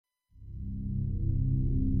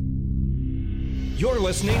You're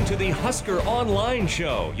listening to the Husker Online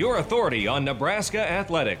Show, your authority on Nebraska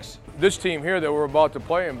athletics. This team here that we're about to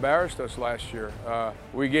play embarrassed us last year.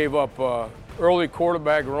 We gave up early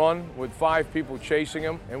quarterback run with 5 people chasing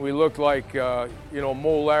him, and we looked like,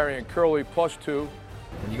 Mo, Larry, and Curly +2.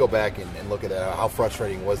 When you go back and look at how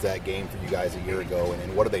frustrating was that game for you guys a year ago,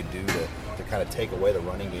 and what do they do to kind of take away the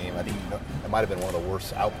running game? I think it might have been one of the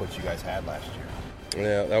worst outputs you guys had last year.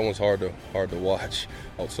 Yeah, that one's hard to watch.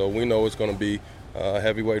 So we know it's going to be a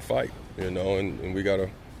heavyweight fight, and we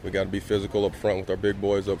gotta be physical up front with our big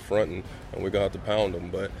boys up front, and we got to pound them.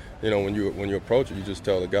 But when you approach it, you just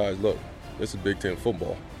tell the guys, look, this is Big Ten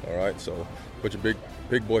football, all right? So put your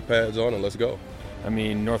big boy pads on and let's go. I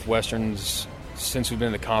mean, Northwestern's, since we've been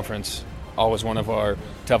in the conference, always one of our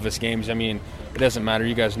toughest games. I mean, it doesn't matter.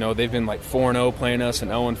 You guys know they've been like 4-0 playing us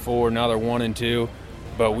and 0-4. Now they're 1-2,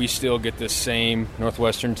 but we still get this same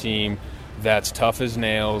Northwestern team that's tough as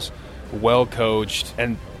nails, well coached,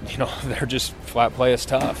 and they're just flat play us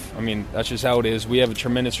tough. I mean, that's just how it is. We have a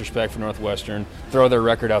tremendous respect for Northwestern. Throw their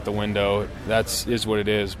record out the window. Is what it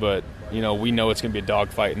is. But we know it's going to be a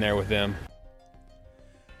dogfight in there with them.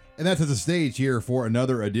 And that sets the stage here for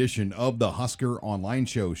another edition of the Husker Online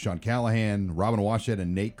Show. Sean Callahan, Robin Washut,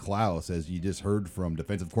 and Nate Klaus, as you just heard from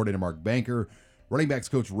defensive coordinator Mark Banker, running backs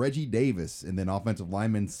coach Reggie Davis, and then offensive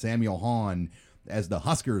lineman Samuel Hahn, as the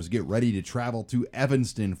Huskers get ready to travel to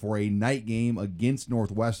Evanston for a night game against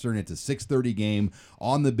Northwestern. It's a 6:30 game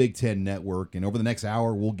on the Big Ten Network, and over the next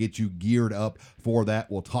hour, we'll get you geared up for that.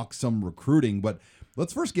 We'll talk some recruiting, but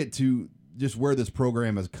let's first get to just where this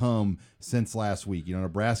program has come since last week.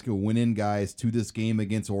 Nebraska went in, guys, to this game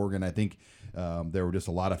against Oregon. I think there were just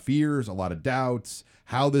a lot of fears, a lot of doubts,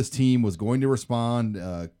 how this team was going to respond.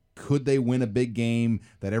 Could they win a big game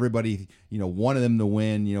that everybody, wanted them to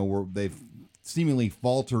win? Where they've seemingly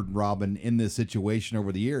faltered, Robin, in this situation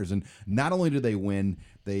over the years. And not only did they win,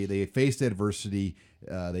 they faced adversity.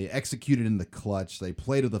 They executed in the clutch. They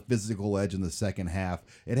played with a physical edge in the second half.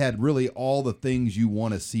 It had really all the things you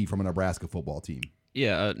want to see from a Nebraska football team.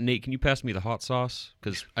 Yeah, Nate, can you pass me the hot sauce?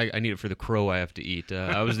 Because I need it for the crow I have to eat.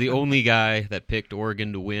 I was the only guy that picked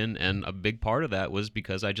Oregon to win, and a big part of that was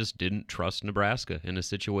because I just didn't trust Nebraska in a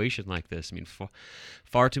situation like this. I mean,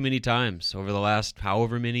 far too many times over the last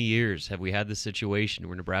however many years have we had this situation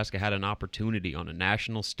where Nebraska had an opportunity on a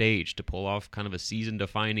national stage to pull off kind of a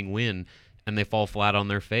season-defining win, and they fall flat on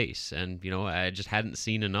their face. And, I just hadn't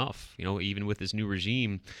seen enough, even with this new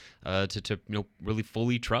regime, to really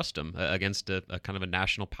fully trust them against a kind of a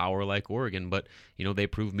national power like Oregon. But, they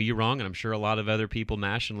proved me wrong, and I'm sure a lot of other people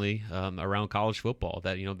nationally around college football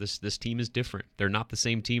that, this team is different. They're not the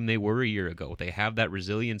same team they were a year ago. They have that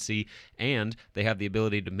resiliency, and they have the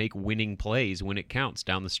ability to make winning plays when it counts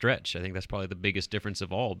down the stretch. I think that's probably the biggest difference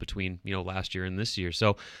of all between, last year and this year.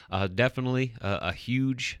 So definitely a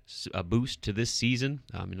huge boost to this season.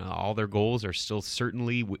 All their goals are still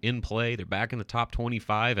certainly in play. They're back in the top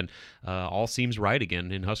 25, and all seems right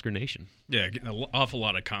again in Husker Nation. Yeah, an awful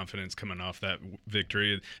lot of confidence coming off that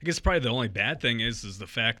victory. I guess probably the only bad thing is the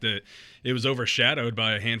fact that it was overshadowed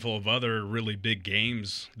by a handful of other really big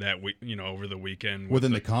games that we, over the weekend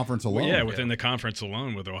within the conference alone. Yeah, within the conference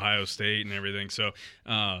alone with Ohio State and everything. So,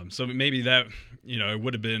 so maybe that it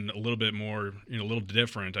would have been a little bit more, a little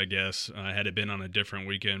different, I guess, had it been on a different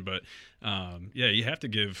weekend. But you have to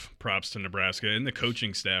give props to Nebraska and the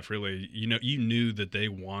coaching staff. Really, you knew that they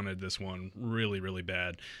wanted this one really, really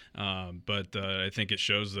bad. But I think it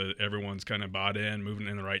shows that everyone's kind of bought in, moving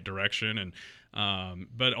in the right direction, and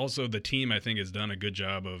but also the team, I think, has done a good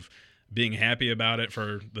job of being happy about it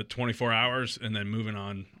for the 24 hours and then moving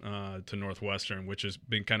on to Northwestern, which has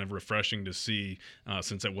been kind of refreshing to see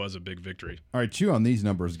since it was a big victory. All right, chew on these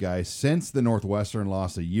numbers, guys. Since the Northwestern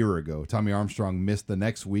loss a year ago, Tommy Armstrong missed the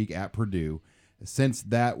next week at Purdue. Since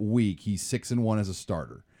that week, he's 6-1 as a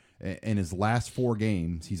starter. In his last 4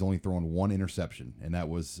 games, he's only thrown 1 interception, and that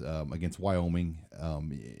was against Wyoming.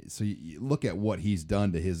 So you look at what he's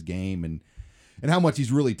done to his game and how much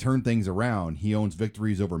he's really turned things around. He owns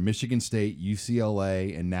victories over Michigan State,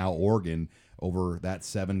 UCLA, and now Oregon over that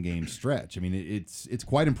 7-game stretch. I mean, it's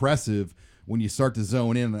quite impressive when you start to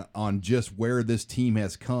zone in on just where this team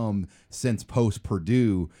has come since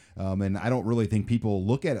post-Purdue. And I don't really think people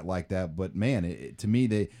look at it like that, but man, to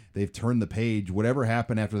me, they've turned the page. Whatever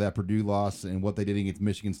happened after that Purdue loss and what they did against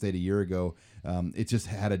Michigan State a year ago, it just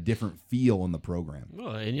had a different feel in the program.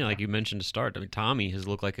 Well, and like you mentioned to start, I mean, Tommy has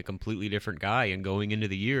looked like a completely different guy, and going into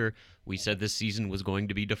the year, we said this season was going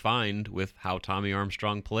to be defined with how Tommy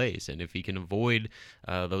Armstrong plays, and if he can avoid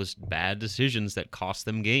those bad decisions that cost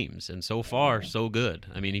them games. And so far, so good.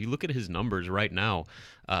 I mean, if you look at his numbers right now,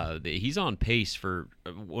 he's on pace for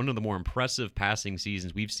one of the more impressive passing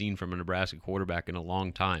seasons we've seen from a Nebraska quarterback in a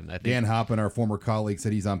long time. I think Dan Hoppen, our former colleague,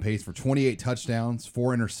 said he's on pace for 28 touchdowns,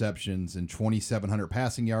 4 interceptions, and 2,700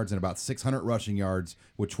 passing yards, and about 600 rushing yards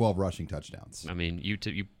with 12 rushing touchdowns. I mean, you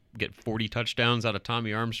get 40 touchdowns out of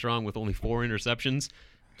Tommy Armstrong with only 4 interceptions.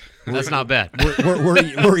 That's not bad.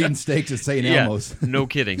 We're eating steaks at St. Elmo's. No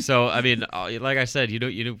kidding. So, I mean, like I said,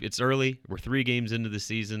 it's early. We're 3 games into the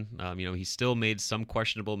season. He's still made some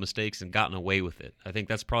questionable mistakes and gotten away with it. I think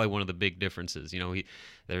that's probably one of the big differences.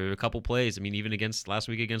 There are a couple plays, I mean, even last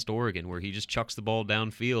week against Oregon, where he just chucks the ball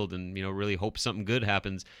downfield and, really hopes something good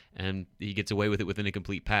happens, and he gets away with it with an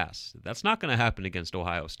incomplete pass. That's not going to happen against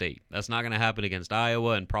Ohio State. That's not going to happen against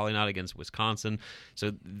Iowa, and probably not against Wisconsin.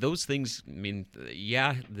 So those things, I mean,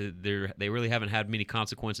 yeah, they really haven't had many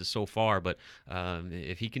consequences so far, but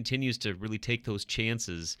if he continues to really take those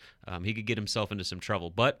chances, he could get himself into some trouble.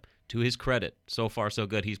 But to his credit, so far so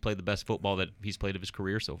good. He's played the best football that he's played of his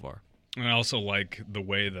career so far. And I also like the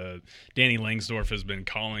way Danny Langsdorf has been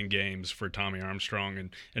calling games for Tommy Armstrong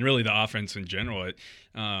and really the offense in general.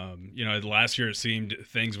 Last year it seemed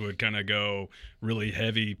things would kind of go really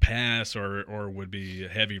heavy pass or would be a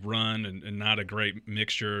heavy run and not a great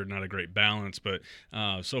mixture, not a great balance. But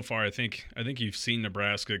so far I think you've seen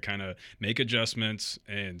Nebraska kind of make adjustments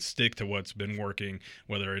and stick to what's been working,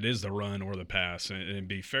 whether it is the run or the pass, and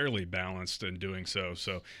be fairly balanced in doing so.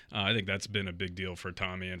 So I think that's been a big deal for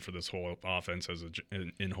Tommy and for this whole offense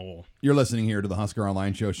in whole. You're listening here to the Husker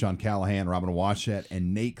Online Show. Sean Callahan, Robin Washut,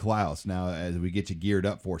 and Nate Klaus. Now, as we get you geared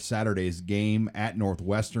up for Saturday's game at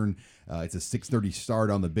Northwestern, it's a 6:30 start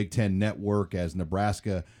on the Big Ten Network as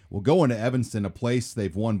Nebraska will go into Evanston, a place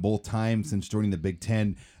they've won both times since joining the Big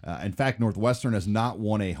Ten. In fact, Northwestern has not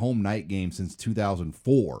won a home night game since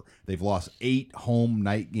 2004. They've lost 8 home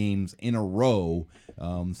night games in a row,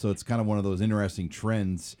 so it's kind of one of those interesting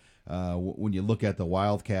trends. When you look at the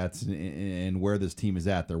Wildcats and where this team is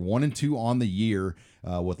at. They're 1-2 on the year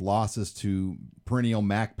with losses to perennial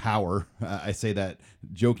MAC power. I say that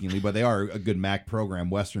jokingly, but they are a good MAC program,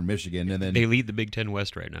 Western Michigan, and then they lead the Big Ten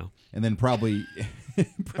West right now. And then probably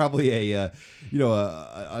a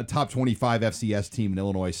top 25 FCS team in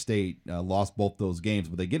Illinois State lost both those games,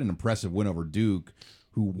 but they get an impressive win over Duke,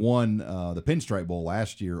 who won the Pinstripe Bowl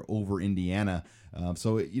last year over Indiana.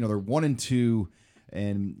 So they're 1-2.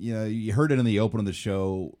 And, you heard it in the open of the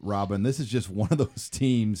show, Robin. This is just one of those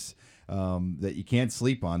teams that you can't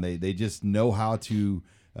sleep on. They just know how to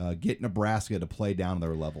get Nebraska to play down to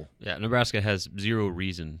their level. Yeah, Nebraska has zero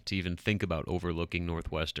reason to even think about overlooking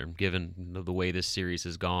Northwestern, given the way this series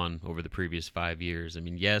has gone over the previous 5 years. I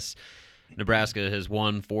mean, yes, Nebraska has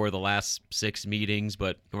won 4 of the last 6 meetings,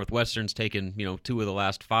 but Northwestern's taken, 2 of the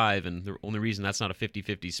last 5, and the only reason that's not a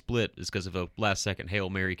 50-50 split is because of a last-second Hail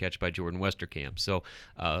Mary catch by Jordan Westerkamp. So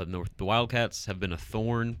the Wildcats have been a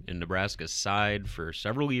thorn in Nebraska's side for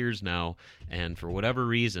several years now, and for whatever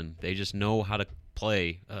reason, they just know how to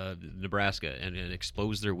play Nebraska and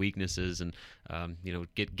expose their weaknesses and,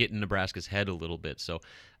 get in Nebraska's head a little bit. So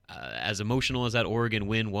as emotional as that Oregon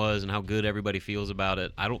win was and how good everybody feels about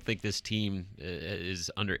it, I don't think this team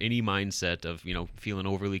is under any mindset of, feeling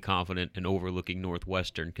overly confident and overlooking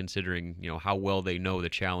Northwestern, considering, how well they know the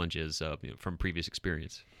challenges from previous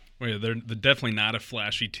experience. Well, yeah, they're definitely not a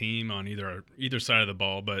flashy team on either side of the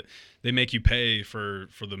ball, but they make you pay for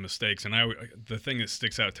the mistakes. And the thing that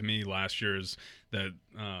sticks out to me last year is that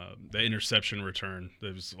the interception return.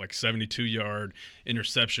 There was like 72-yard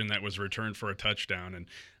interception that was returned for a touchdown. And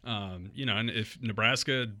and if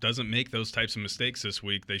Nebraska doesn't make those types of mistakes this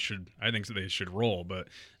week, I think they should roll. But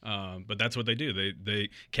that's what they do. They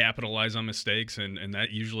capitalize on mistakes, and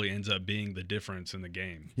that usually ends up being the difference in the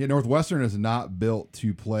game. Yeah, Northwestern is not built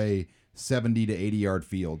to play 70 to 80-yard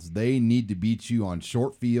fields. They need to beat you on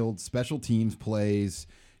short fields, special teams plays,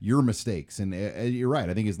 your mistakes. And you're right.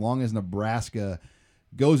 I think as long as Nebraska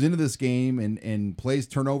goes into this game and plays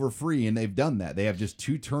turnover free, and they've done that. They have just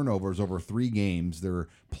 2 turnovers over 3 games. They're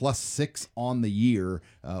 +6 on the year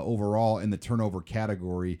overall in the turnover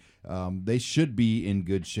category. They should be in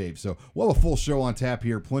good shape. So we'll have a full show on tap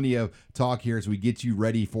here. Plenty of talk here as we get you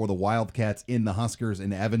ready for the Wildcats in the Huskers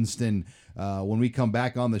in Evanston. When we come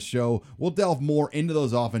back on the show, we'll delve more into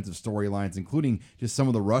those offensive storylines, including just some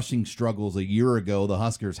of the rushing struggles a year ago the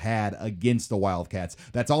Huskers had against the Wildcats.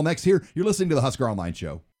 That's all next here. You're listening to the Husker Online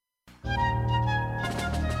Show.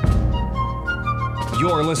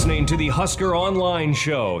 You're listening to the Husker Online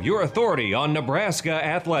Show, your authority on Nebraska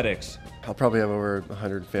athletics. I'll probably have over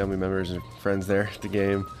 100 family members and friends there at the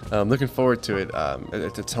game. Looking forward to it.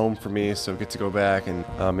 It's home for me, so get to go back and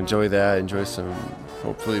enjoy that. Enjoy some.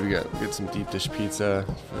 Hopefully, we get some deep dish pizza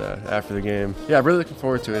after the game. Yeah, I'm really looking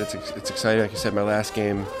forward to it. It's exciting. Like you said, my last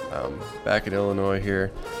game back in Illinois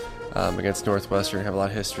here against Northwestern. I have a lot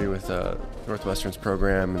of history with Northwestern's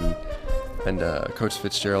program and Coach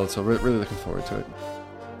Fitzgerald. So really looking forward to it.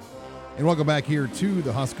 And welcome back here to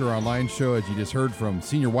the Husker Online Show, as you just heard from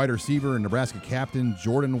senior wide receiver and Nebraska captain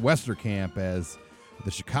Jordan Westerkamp, as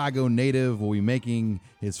the Chicago native will be making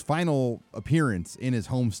his final appearance in his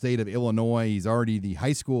home state of Illinois. He's already the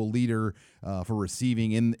high school leader for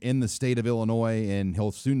receiving in the state of Illinois, and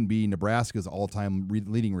he'll soon be Nebraska's all-time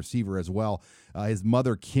leading receiver as well. His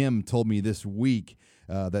mother, Kim, told me this week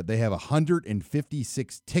that they have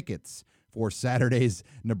 156 tickets for Saturday's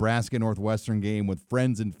Nebraska-Northwestern game with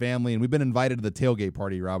friends and family. And we've been invited to the tailgate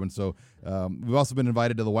party, Robin. So we've also been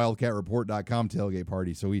invited to the WildcatReport.com tailgate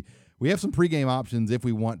party. So we have some pregame options if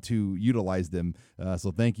we want to utilize them.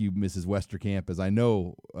 So thank you, Mrs. Westerkamp, as I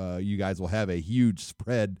know you guys will have a huge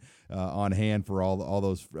spread on hand for all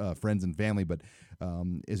those friends and family. But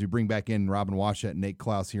as we bring back in Robin Washut and Nate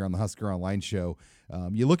Klaus here on the Husker Online Show,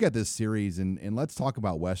 you look at this series, and let's talk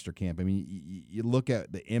about Westerkamp. I mean, you look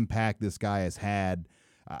at the impact this guy has had.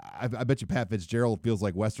 I bet you Pat Fitzgerald feels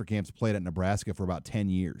like Westerkamp's played at Nebraska for about 10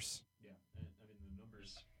 years. Yeah, I mean, the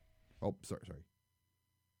numbers. Oh, sorry.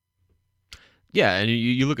 Yeah, and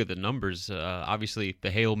you look at the numbers. Obviously,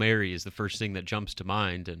 the Hail Mary is the first thing that jumps to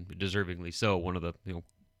mind, and deservingly so. One of the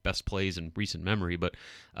best plays in recent memory, but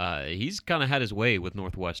he's kind of had his way with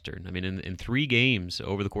Northwestern. I mean, in 3 games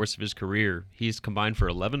over the course of his career, he's combined for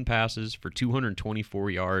 11 passes for 224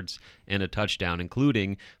 yards and a touchdown,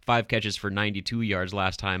 including 5 catches for 92 yards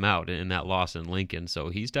last time out in that loss in Lincoln. So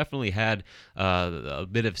he's definitely had a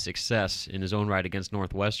bit of success in his own right against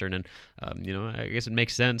Northwestern, and I guess it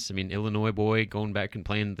makes sense. I mean, Illinois boy going back and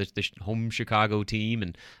playing the home Chicago team,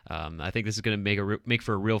 and I think this is going to make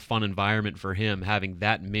for a real fun environment for him, having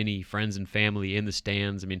that many friends and family in the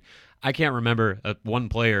stands. I mean, I can't remember one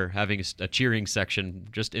player having a cheering section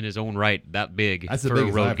just in his own right that big for a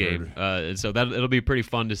road game. And so it'll be pretty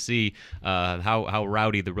fun to see how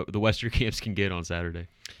rowdy the Westerkamps can get on Saturday.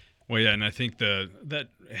 Well, yeah, and I think that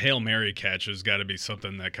Hail Mary catch has got to be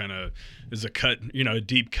something that kind of is a cut, a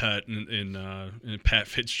deep cut in Pat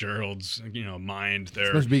Fitzgerald's, mind there.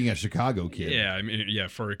 Especially being a Chicago kid. Yeah, I mean,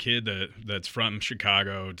 for a kid that's from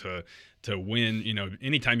Chicago to win,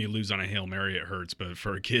 anytime you lose on a Hail Mary, it hurts. But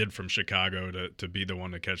for a kid from Chicago to be the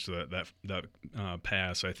one to catch that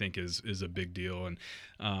pass, I think is a big deal. And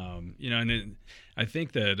I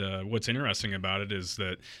think that what's interesting about it is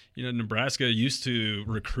that Nebraska used to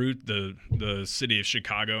recruit the city of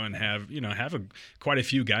Chicago and have quite a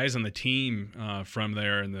few guys on the team from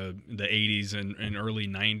there in the 80s and early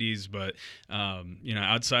 90s. But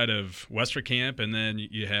outside of Westerkamp, and then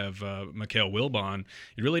you have Mikael Wilbon,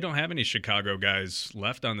 you really don't have any Chicago guys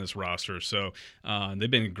left on this roster. So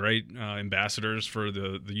they've been great ambassadors for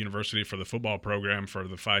the university, for the football program for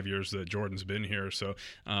the 5 years that Jordan's been here. So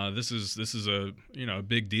this is a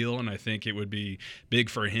big deal, and I think it would be big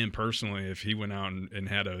for him personally if he went out and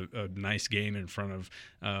had a nice game in front of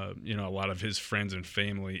a lot of his friends and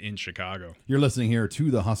family in Chicago. You're listening here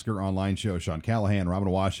to the Husker Online Show. Sean Callahan, Robin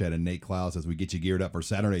Washut, and Nate Klaus as we get you geared up for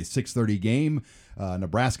Saturday's 6:30 game.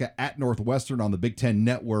 Nebraska at Northwestern on the Big Ten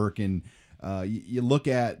Network. And you look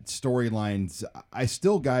at storylines, I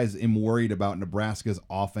still, guys, am worried about Nebraska's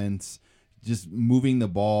offense just moving the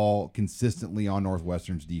ball consistently on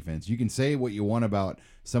Northwestern's defense. You can say what you want about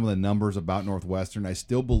some of the numbers about Northwestern. I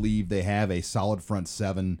still believe they have a solid front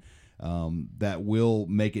seven that will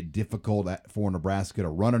make it difficult for Nebraska to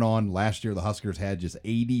run it on. Last year, the Huskers had just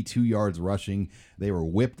 82 yards rushing. They were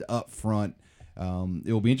whipped up front.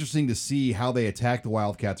 It will be interesting to see how they attack the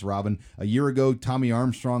Wildcats, Robin. A year ago, Tommy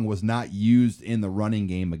Armstrong was not used in the running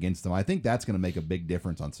game against them. I think that's going to make a big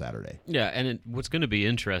difference on Saturday. Yeah, and what's going to be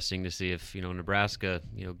interesting to see if Nebraska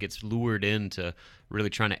gets lured into really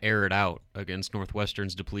trying to air it out against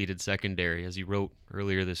Northwestern's depleted secondary. As you wrote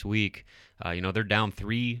earlier this week, they're down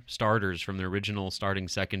 3 starters from their original starting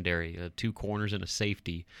secondary, 2 corners and a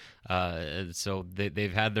safety. So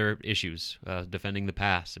they've had their issues defending the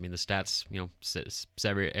pass. I mean, the stats,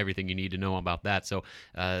 say everything you need to know about that. So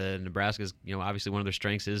Nebraska's, obviously one of their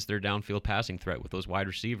strengths is their downfield passing threat with those wide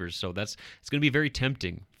receivers. So it's going to be very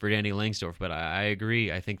tempting for Danny Langsdorff. But I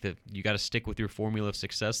agree. I think that you got to stick with your formula of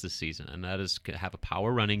success this season, and that is have a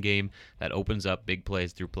power running game that opens up big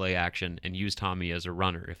plays through play action and use Tommy as a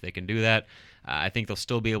runner. If they can do that, I think they'll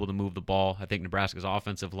still be able to move the ball. I think Nebraska's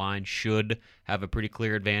offensive line should have a pretty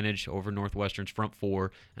clear advantage over Northwestern's front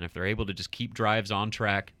four, and if they're able to just keep drives on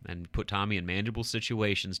track and put Tommy in manageable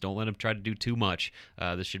situations, don't let him try to do too much,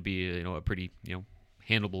 this should be a pretty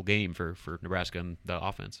handleable game for Nebraska and the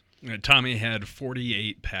offense. Tommy had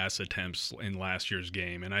 48 pass attempts in last year's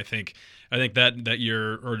game, and I think that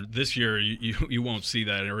year or this year you won't see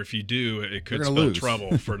that, or if you do, it could spell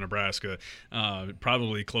trouble for Nebraska.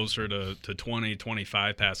 Probably closer to 20,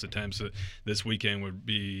 25 pass attempts this weekend would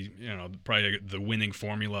be probably the winning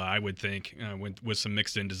formula, I would think, with some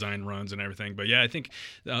mixed in design runs and everything. But yeah, I think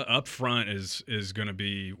up front is going to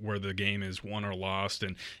be where the game is won or lost,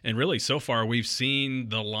 and really so far we've seen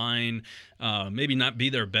the line maybe not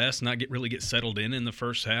be their best, not really get settled in the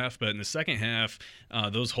first half, but in the second half,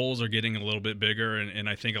 those holes are getting a little bit bigger, and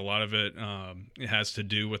I think a lot of it has to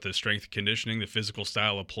do with the strength and conditioning, the physical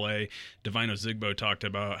style of play. Divino Zigbo talked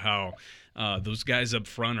about how those guys up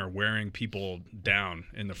front are wearing people down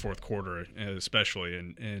in the fourth quarter, especially,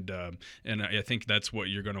 and I think that's what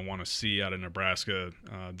you're going to want to see out of Nebraska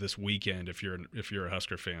this weekend if you're a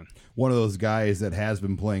Husker fan. One of those guys that has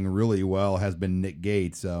been playing really well has been Nick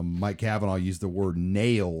Gates. Mike Cavanaugh used the word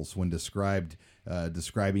nails when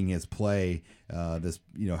describing his play.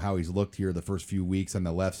 How he's looked here the first few weeks on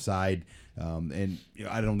the left side.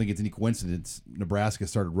 I don't think it's any coincidence Nebraska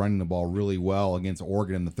started running the ball really well against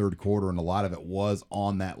Oregon in the third quarter, and a lot of it was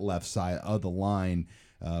on that left side of the line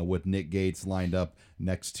with Nick Gates lined up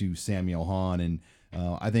next to Samuel Hahn. And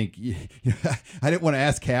I think I didn't want to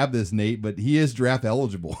ask Cab this, Nate, but he is draft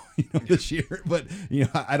eligible this year. But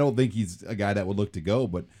I don't think he's a guy that would look to go.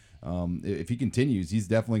 But if he continues, he's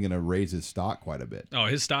definitely going to raise his stock quite a bit. Oh,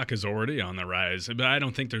 his stock is already on the rise, but I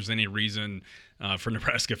don't think there's any reason for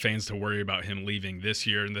Nebraska fans to worry about him leaving this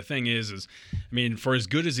year. And the thing is for as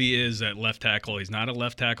good as he is at left tackle, he's not a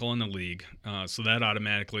left tackle in the league, so that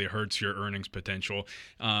automatically hurts your earnings potential.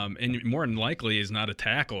 And more than likely, he's not a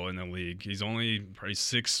tackle in the league. He's only probably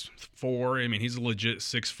 6'4". He's a legit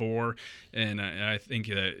 6'4", and I think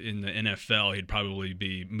that in the NFL, he'd probably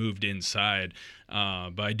be moved inside.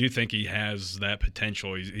 But I do think he has that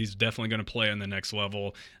potential. He's definitely going to play on the next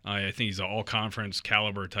level. I think he's an all-conference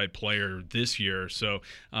caliber type player this year. So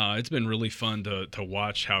it's been really fun to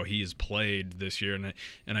watch how he has played this year.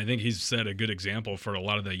 And I think he's set a good example for a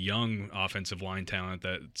lot of the young offensive line talent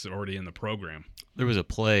that's already in the program. There was a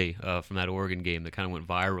play from that Oregon game that kind of went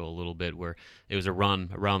viral a little bit where it was a run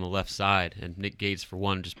around the left side, and Nick Gates, for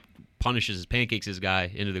one, just pancakes his guy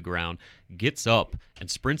into the ground, gets up and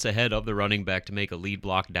sprints ahead of the running back to make a lead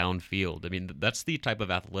block downfield. That's the type of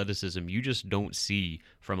athleticism you just don't see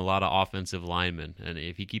from a lot of offensive linemen. And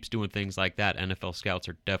if he keeps doing things like that, NFL scouts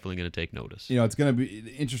are definitely going to take notice. It's going to be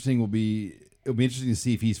interesting. It'll be interesting to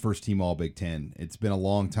see if he's first team All Big Ten. It's been a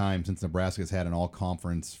long time since Nebraska's had an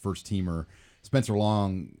all-conference first teamer. Spencer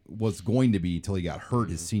Long was going to be until he got hurt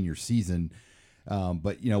his senior season.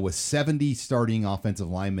 But with 70 starting offensive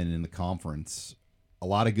linemen in the conference, a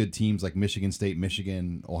lot of good teams like Michigan State,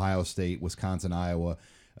 Michigan, Ohio State, Wisconsin, Iowa,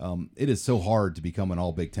 it is so hard to become an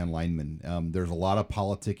all Big Ten lineman. There's a lot of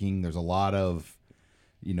politicking. There's a lot of,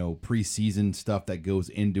 preseason stuff that goes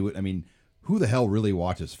into it. Who the hell really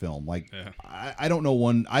watches film? I don't know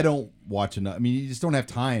one. I don't watch enough. You just don't have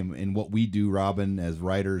time in what we do, Robin, as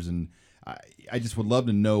writers, and I just would love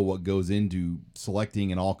to know what goes into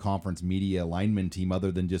selecting an all-conference media lineman team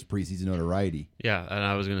other than just preseason notoriety. Yeah, and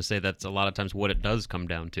I was going to say that's a lot of times what it does come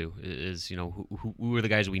down to is, who are the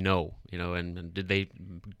guys we know, and did they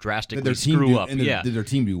drastically screw up? Did their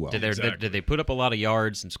team do well? Did they put up a lot of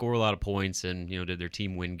yards and score a lot of points, and did their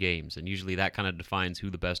team win games? And usually that kind of defines who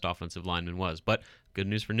the best offensive lineman was. But good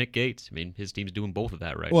news for Nick Gates. His team's doing both of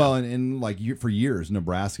that right now. Well, and for years,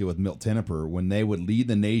 Nebraska with Milt Tenopir, when they would lead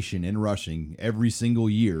the nation in rushing every single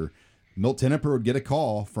year, Milt Tenopir would get a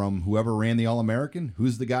call from whoever ran the All-American.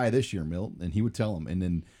 Who's the guy this year, Milt? And he would tell him. And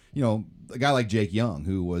then, a guy like Jake Young,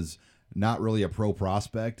 who was not really a pro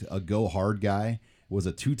prospect, a go-hard guy, was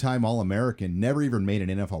a two-time All-American, never even made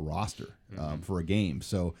an NFL roster for a game.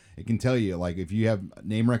 So it can tell you, if you have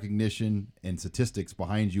name recognition and statistics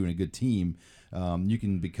behind you and a good team, you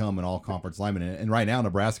can become an all-conference lineman. And right now,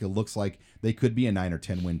 Nebraska looks like they could be a 9 or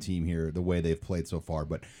 10 win team here, the way they've played so far.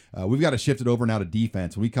 But we've got to shift it over now to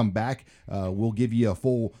defense. When we come back, we'll give you a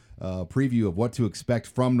full preview of what to expect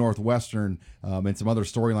from Northwestern and some other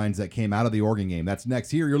storylines that came out of the Oregon game. That's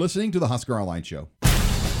next here. You're listening to the Husker Online Show.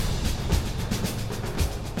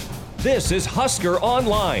 This is Husker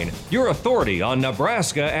Online, your authority on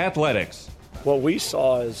Nebraska athletics. what we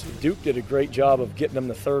saw is Duke did a great job of getting them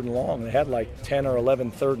to third and long. They had like 10 or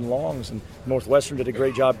 11 third and longs, and Northwestern did a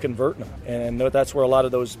great job converting them. And that's where a lot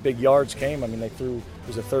of those big yards came. I mean, it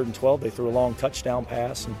was a 3rd and 12. They threw a long touchdown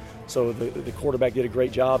pass, and so the quarterback did a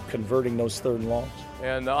great job converting those third and longs.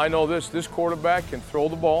 And I know this quarterback can throw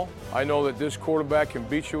the ball. I know that this quarterback can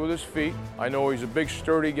beat you with his feet. I know he's a big,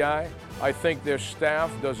 sturdy guy. I think their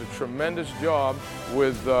staff does a tremendous job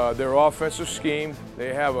with their offensive scheme.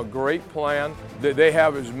 They have a great plan. They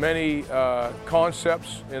have as many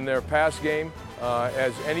concepts in their pass game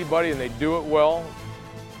as anybody, and they do it well.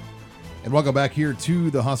 And welcome back here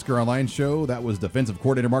to the Husker Online Show. That was defensive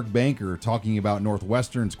coordinator Mark Banker talking about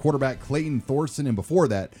Northwestern's quarterback Clayton Thorson, and before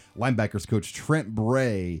that, linebackers coach Trent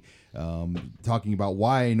Bray talking about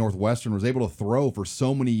why Northwestern was able to throw for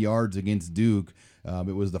so many yards against Duke.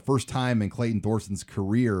 It was the first time in Clayton Thorson's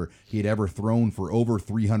career he had ever thrown for over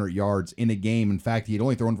 300 yards in a game. In fact, he had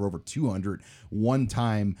only thrown for over 200 one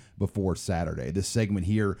time before Saturday. This segment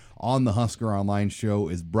here on the Husker Online Show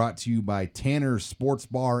is brought to you by Tanner's Sports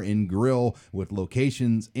Bar and Grill, with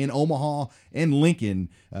locations in Omaha and Lincoln.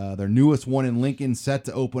 Their newest one in Lincoln set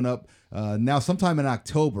to open up now sometime in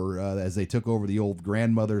October as they took over the old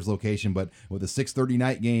grandmother's location. But with a 6:30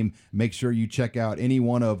 night game, make sure you check out any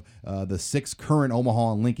one of the 6 current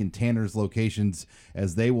Omaha and Lincoln Tanner's locations,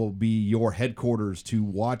 as they will be your headquarters to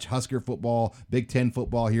watch Husker football, Big Ten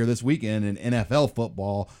football here this weekend, and NFL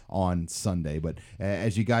football on Sunday. But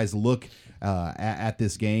as you guys look at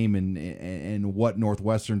this game and what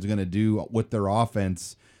Northwestern's going to do with their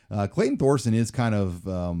offense, Clayton Thorson is kind of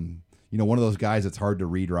one of those guys that's hard to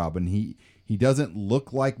read, Robin. He doesn't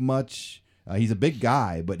look like much. He's a big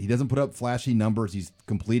guy, but he doesn't put up flashy numbers. He's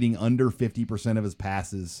completing under 50% of his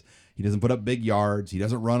passes. He doesn't put up big yards. He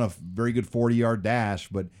doesn't run a very good 40-yard dash,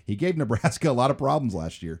 but he gave Nebraska a lot of problems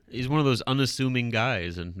last year. He's one of those unassuming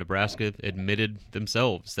guys, and Nebraska admitted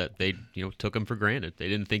themselves that they took him for granted. They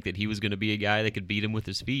didn't think that he was going to be a guy that could beat him with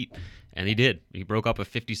his feet, and he did. He broke up a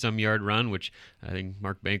 50-some-yard run, which I think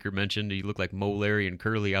Mark Banker mentioned. He looked like Mo, Larry, and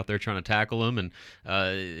Curley out there trying to tackle him, and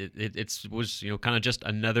it was kind of just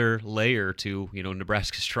another layer to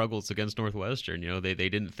Nebraska's struggles against Northwestern. They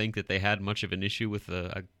didn't think that they had much of an issue with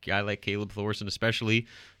a guy like Caleb Thorson, especially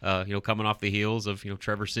coming off the heels of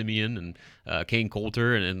Trevor Siemian and Kane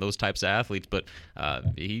Coulter and those types of athletes. But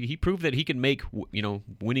he proved that he can make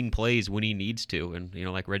winning plays when he needs to, and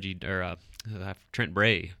like Trent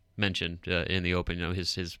Bray mentioned in the open,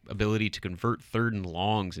 his ability to convert third and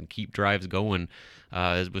longs and keep drives going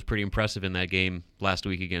was pretty impressive in that game last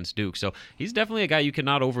week against Duke. So he's definitely a guy you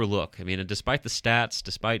cannot overlook. I mean, and despite the stats,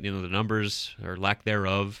 despite the numbers or lack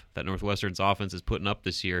thereof that Northwestern's offense is putting up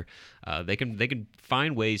this year, they can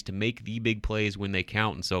find ways to make the big plays when they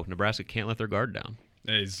count, and so Nebraska can't let their guard down.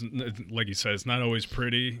 He's, like you said, it's not always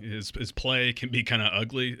pretty. His play can be kind of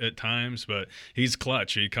ugly at times, but he's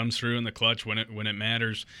clutch. He comes through in the clutch when it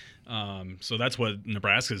matters. So that's what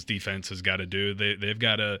Nebraska's defense has got to do. They've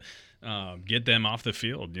got to get them off the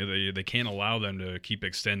field. They can't allow them to keep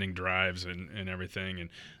extending drives and everything.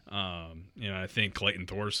 And I think Clayton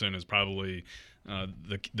Thorson is probably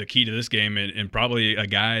the key to this game, and probably a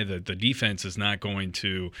guy that the defense is not going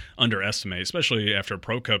to underestimate, especially after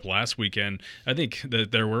Pro Cup last weekend. I think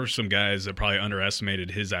that there were some guys that probably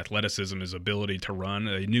underestimated his athleticism, his ability to run.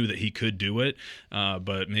 They knew that he could do it,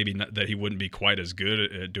 but maybe not, that he wouldn't be quite as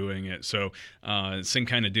good at doing it. So same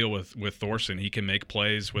kind of deal with Thorson. He can make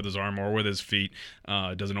plays with his arm or with his feet.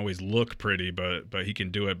 It doesn't always look pretty, but he can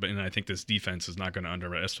do it. And I think this defense is not going to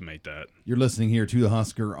underestimate that. You're listening here to the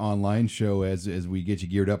Husker Online Show as we get you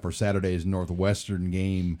geared up for Saturday's Northwestern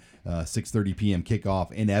game, 6:30 p.m.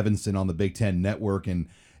 kickoff in Evanston on the Big Ten Network. And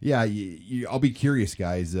yeah, I'll be curious,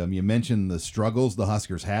 guys. You mentioned the struggles the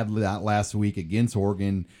Huskers had last week against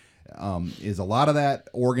Oregon. Is a lot of that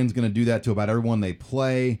Oregon's going to do that to about everyone they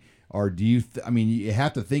play? Or do you you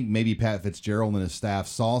have to think maybe Pat Fitzgerald and his staff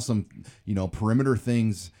saw some, perimeter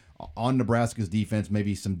things on Nebraska's defense,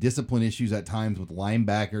 maybe some discipline issues at times with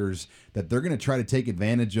linebackers that they're going to try to take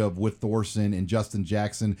advantage of with Thorson and Justin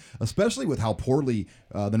Jackson, especially with how poorly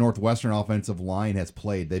the Northwestern offensive line has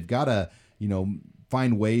played. They've got to,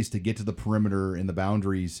 find ways to get to the perimeter and the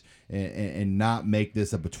boundaries and not make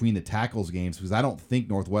this a between the tackles games, because I don't think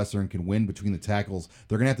Northwestern can win between the tackles.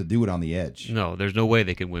 They're going to have to do it on the edge. No, there's no way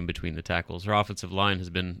they can win between the tackles. Their offensive line has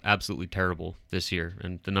been absolutely terrible this year,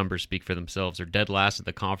 and the numbers speak for themselves. They're dead last at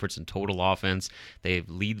the conference in total offense. They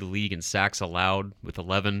lead the league in sacks allowed with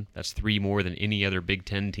 11. That's 3 more than any other Big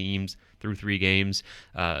Ten teams through 3 games.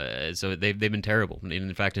 So they've been terrible. And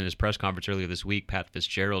in fact, in his press conference earlier this week, Pat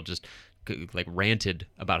Fitzgerald just ranted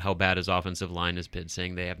about how bad his offensive line has been,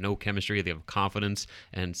 saying they have no chemistry, they have confidence,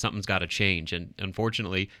 and something's got to change. And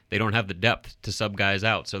unfortunately, they don't have the depth to sub guys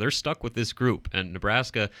out, so they're stuck with this group. And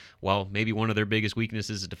Nebraska, while maybe one of their biggest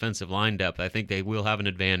weaknesses is defensive line depth, I think they will have an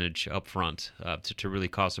advantage up front to really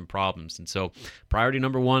cause some problems. And so priority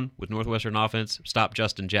number one with Northwestern offense, stop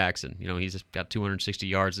Justin Jackson. He's got 260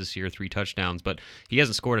 yards this year, 3 touchdowns, but he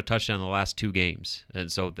hasn't scored a touchdown in the last 2 games.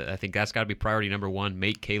 And so I think that's got to be priority number one.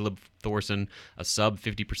 Make Caleb Thorson a sub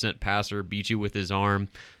 50% passer, beat you with his arm.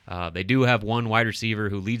 They do have one wide receiver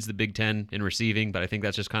who leads the Big Ten in receiving, but I think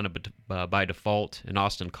that's just kind of by default in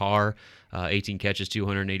Austin Carr. 18 catches,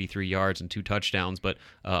 283 yards, and 2 touchdowns, but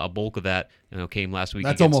a bulk of that came last week.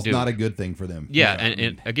 That's almost not a good thing for them. Yeah,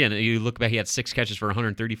 and again, you look back, he had 6 catches for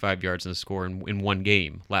 135 yards in the score in one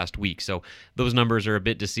game last week. So those numbers are a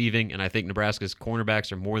bit deceiving, and I think Nebraska's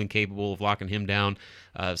cornerbacks are more than capable of locking him down.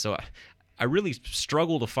 So I really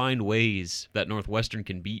struggle to find ways that Northwestern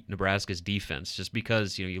can beat Nebraska's defense, just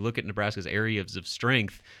because you look at Nebraska's areas of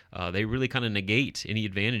strength, they really kind of negate any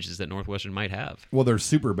advantages that Northwestern might have. Well, their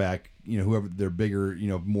super back, whoever their bigger,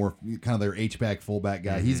 more kind of their H-back, fullback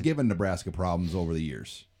guy, he's given Nebraska problems over the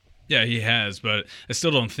years. Yeah, he has, but I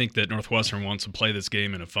still don't think that Northwestern wants to play this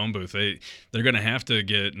game in a phone booth. They're going to have to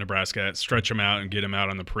get Nebraska, stretch them out and get them out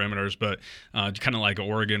on the perimeters, but kind of like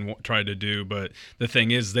Oregon tried to do. But the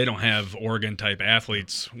thing is, they don't have Oregon-type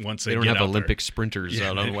athletes once they get out there. They don't have Olympic sprinters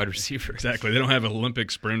out on the wide receiver. Exactly. They don't have Olympic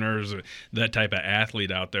sprinters, that type of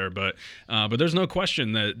athlete out there. But there's no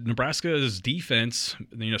question that Nebraska's defense,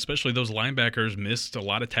 especially those linebackers, missed a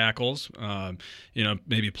lot of tackles,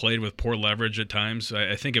 maybe played with poor leverage at times.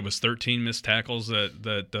 I think it was 13 missed tackles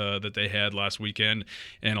that they had last weekend,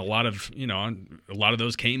 and a lot of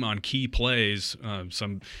those came on key plays,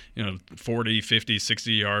 some 40, 50,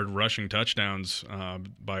 60-yard rushing touchdowns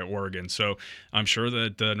by Oregon. So I'm sure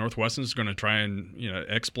that Northwestern's going to try and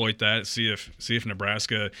exploit that, see if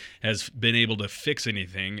Nebraska has been able to fix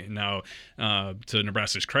anything. Now, to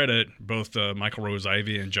Nebraska's credit, both Michael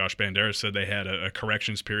Rose-Ivy and Josh Banderas said they had a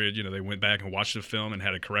corrections period. They went back and watched the film and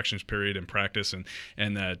had a corrections period in practice,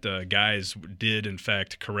 and that guys did, in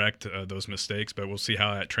fact, correct those mistakes, but we'll see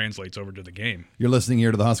how that translates over to the game. You're listening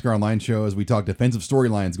here to the Husker Online Show as we talk defensive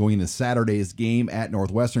storylines going into Saturday's game at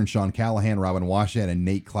Northwestern. Sean Callahan, Robin Washut, and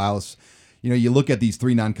Nate Klaus. You look at these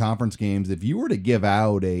 3 non-conference games. If you were to give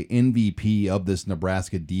out a MVP of this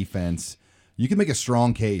Nebraska defense, you can make a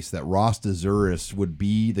strong case that Ross DeZuris would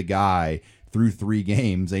be the guy through 3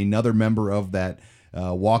 games, another member of that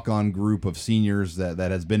walk-on group of seniors that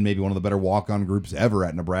has been maybe one of the better walk-on groups ever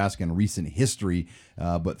at Nebraska in recent history.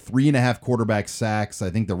 But 3.5 quarterback sacks. I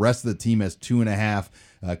think the rest of the team has 2.5.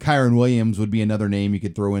 Kyron Williams would be another name you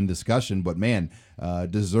could throw in discussion. But, man,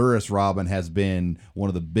 DeZuris, Robin, has been one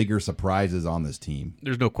of the bigger surprises on this team.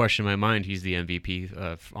 There's no question in my mind he's the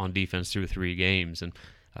MVP on defense through 3 games. And,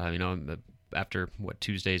 after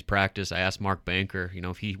Tuesday's practice, I asked Mark Banker,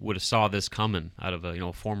 if he would have saw this coming out of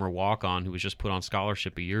a former walk-on who was just put on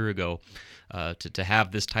scholarship a year ago, to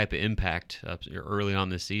have this type of impact early on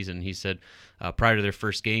this season. He said prior to their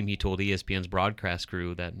first game, he told ESPN's broadcast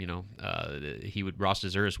crew that Ross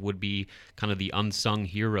DeZuris would be kind of the unsung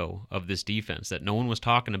hero of this defense, that no one was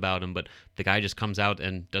talking about him, but the guy just comes out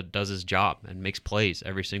and does his job and makes plays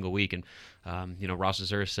every single week. And Ross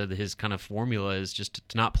DeZuris said that his kind of formula is just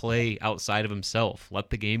to not play outside of himself, let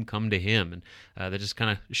the game come to him, and that just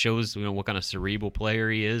kind of shows what kind of cerebral player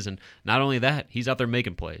he is. And not only that, he's out there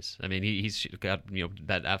making plays. I mean, he's got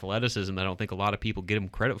that athleticism that I don't think a lot of people get him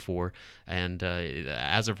credit for. And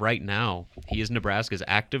as of right now, he is Nebraska's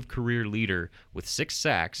active career leader with 6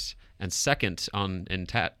 sacks and second in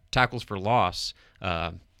tackles for loss,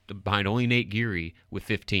 behind only Nate Geary with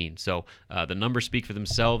 15. So the numbers speak for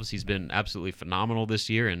themselves. He's been absolutely phenomenal this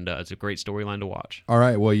year, and it's a great storyline to watch. All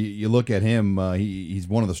right, well, you look at him. He's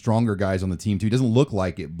one of the stronger guys on the team, too. He doesn't look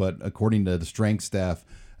like it, but according to the strength staff,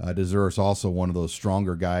 DeZuris also one of those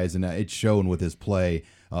stronger guys, and it's shown with his play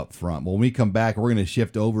up front. When we come back, we're going to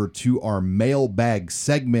shift over to our mailbag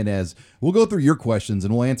segment as we'll go through your questions,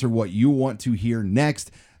 and we'll answer what you want to hear next.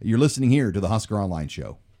 You're listening here to the Husker Online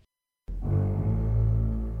Show.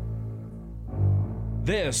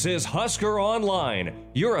 This is Husker Online,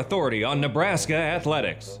 your authority on Nebraska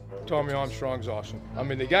athletics. Tommy Armstrong's awesome. I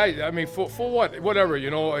mean, the guy, for what, whatever,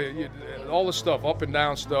 all the stuff, up and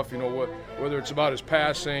down stuff, whether it's about his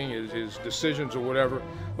passing, his decisions or whatever.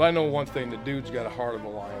 But I know one thing, the dude's got a heart of a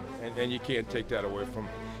lion, and you can't take that away from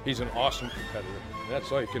him. He's an awesome competitor.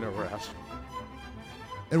 That's all you can ever ask.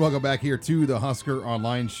 And welcome back here to the Husker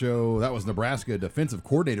Online Show. That was Nebraska defensive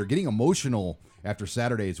coordinator getting emotional after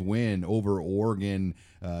Saturday's win over Oregon,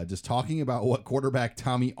 just talking about what quarterback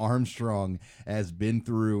Tommy Armstrong has been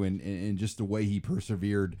through and just the way he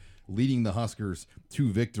persevered, leading the Huskers to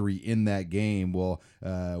victory in that game. Well,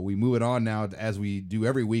 we move it on now, as we do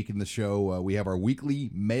every week in the show. We have our weekly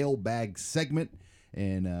mailbag segment.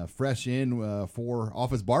 And fresh in for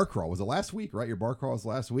Office Bar Crawl. Was it last week, right? Your bar crawl was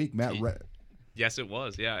last week. Matt. Yes, it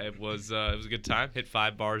was. Yeah, it was a good time. Hit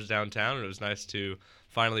 5 bars downtown, and it was nice to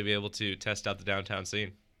finally be able to test out the downtown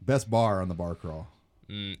scene. Best bar on the bar crawl?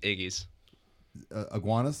 Iggy's.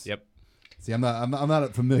 Iguanas? Yep. See, I'm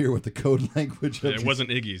not familiar with the code language. It wasn't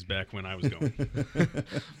Iggy's back when I was going.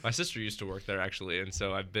 My sister used to work there, actually, and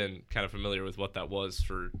so I've been kind of familiar with what that was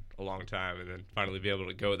for a long time, and then finally be able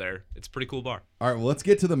to go there. It's a pretty cool bar. All right, well, let's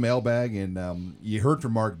get to the mailbag, and you heard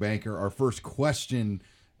from Mark Banker. Our first question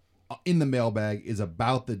in the mailbag is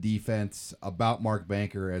about the defense, about Mark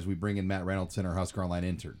Banker, as we bring in Matt Reynolds, our Husker Online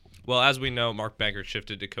intern. Well, as we know, Mark Banker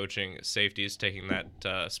shifted to coaching safeties, taking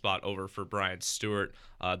that spot over for Brian Stewart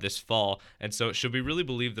this fall. And so should we really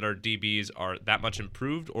believe that our DBs are that much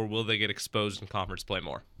improved, or will they get exposed in conference play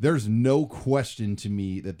more? There's no question to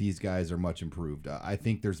me that these guys are much improved. I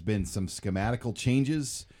think there's been some schematical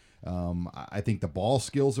changes. I think the ball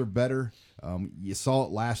skills are better. You saw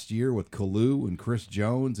it last year with Kalu and Chris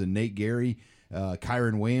Jones and Nate Gary.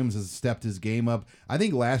 Kyron Williams has stepped his game up. I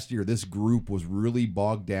think last year this group was really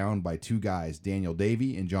bogged down by 2 guys, Daniel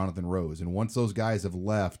Davey and Jonathan Rose. And once those guys have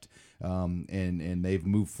left and they've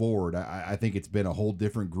moved forward, I think it's been a whole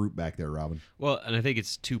different group back there, Robin. Well, and I think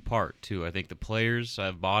it's 2-part too. I think the players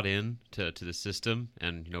have bought in to the system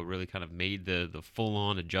and really kind of made the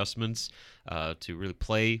full-on adjustments to really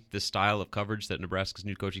play this style of coverage that Nebraska's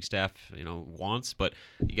new coaching staff wants. But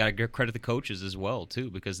you got to credit the coaches as well too,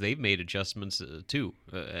 because they've made adjustments too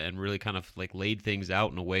and really kind of like laid things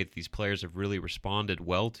out in a way that these players have really responded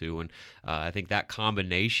well to. And I think that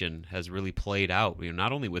combination has really played out.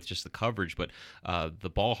 Not only with just the coverage, but the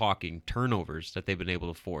ball hawking turnovers that they've been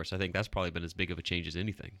able to force. I think that's probably been as big of a change as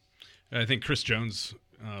anything. I think Chris Jones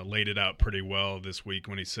laid it out pretty well this week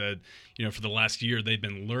when he said, for the last year they've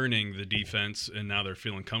been learning the defense and now they're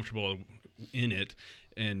feeling comfortable in it.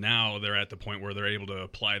 And now they're at the point where they're able to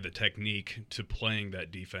apply the technique to playing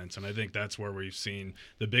that defense. And I think that's where we've seen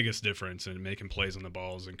the biggest difference in making plays on the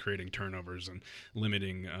balls and creating turnovers and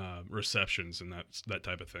limiting receptions and that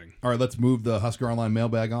type of thing. All right, let's move the Husker Online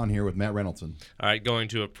mailbag on here with Matt Reynolds. All right, going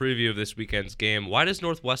to a preview of this weekend's game. Why does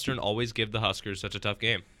Northwestern always give the Huskers such a tough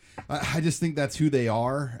game? I just think that's who they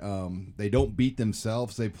are. They don't beat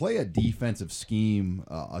themselves. They play a defensive scheme,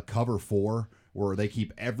 a cover 4, where they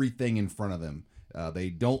keep everything in front of them. They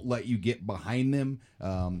don't let you get behind them,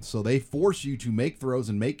 so they force you to make throws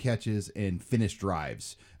and make catches and finish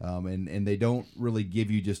drives. And they don't really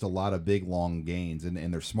give you just a lot of big, long gains.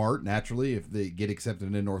 And they're smart, naturally, if they get accepted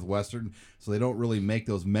into Northwestern, so they don't really make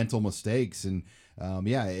those mental mistakes. And,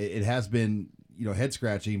 it has been head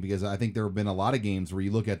scratching, because I think there have been a lot of games where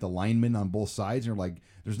you look at the linemen on both sides and you're like,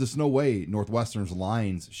 there's just no way Northwestern's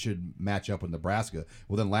lines should match up with Nebraska.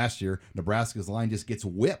 Well, then last year, Nebraska's line just gets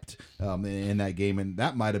whipped in that game, and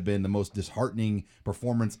that might have been the most disheartening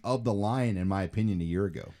performance of the line, in my opinion, a year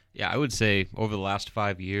ago. Yeah, I would say over the last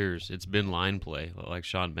 5 years, it's been line play, like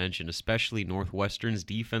Sean mentioned, especially Northwestern's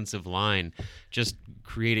defensive line, just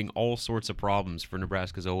creating all sorts of problems for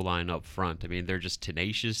Nebraska's O-line up front. I mean, they're just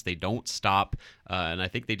tenacious. They don't stop, and I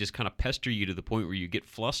think they just kind of pester you to the point where you get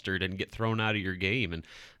flustered and get thrown out of your game. And,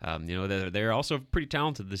 they're also pretty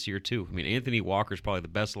talented this year, too. I mean, Anthony Walker's probably the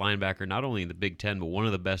best linebacker, not only in the Big Ten, but one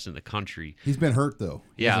of the best in the country. He's been hurt, though.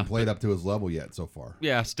 He hasn't played up to his level yet so far.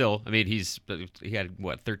 Yeah, still. I mean, he had,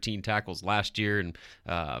 13 tackles last year, and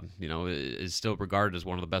is still regarded as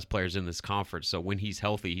one of the best players in this conference. So when he's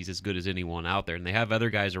healthy, he's as good as anyone out there. And they have other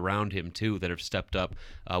guys around him too that have stepped up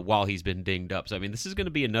while he's been dinged up. So I mean, this is going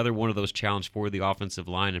to be another one of those challenges for the offensive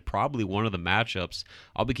line, and probably one of the matchups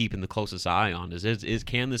I'll be keeping the closest eye on. Is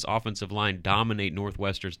can this offensive line dominate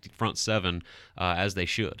Northwestern's front 7 as they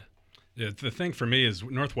should? Yeah, the thing for me is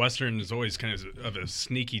Northwestern is always kind of a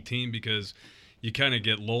sneaky team, because you kind of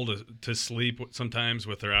get lulled to sleep sometimes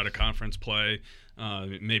with their out-of-conference play.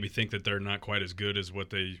 Maybe think that they're not quite as good as what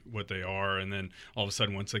they are, and then all of a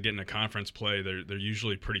sudden, once they get into conference play, they're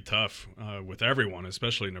usually pretty tough with everyone,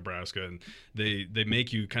 especially Nebraska, and they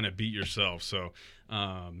make you kind of beat yourself. So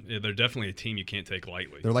they're definitely a team you can't take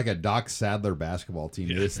lightly. They're like a Doc Sadler basketball team.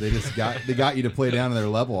 Yeah. They got you to play down to their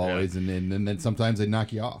level always, yeah. and then sometimes they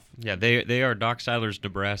knock you off. Yeah, they are Doc Sadler's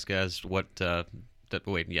Nebraska as what.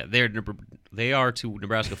 They are to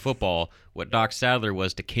Nebraska football what Doc Sadler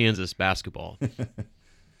was to Kansas basketball.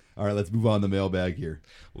 All right, let's move on to the mailbag here.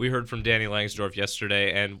 We heard from Danny Langsdorf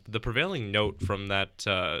yesterday, and the prevailing note from that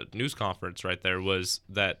news conference right there was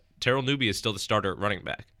that Terrell Newby is still the starter at running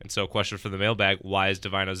back. And so, question for the mailbag: why is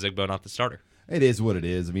Divine Ozigbo not the starter? It is what it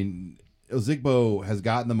is. I mean, Ozigbo has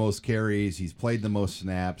gotten the most carries. He's played the most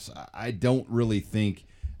snaps. I don't really think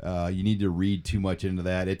you need to read too much into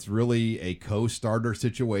that. It's really a co-starter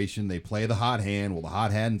situation. They play the hot hand. Well, the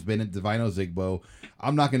hot hand's been at Divine Ozigbo.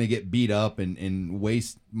 I'm not going to get beat up and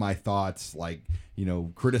waste my thoughts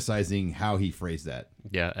criticizing how he phrased that.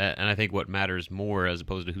 Yeah, and I think what matters more as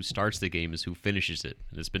opposed to who starts the game is who finishes it.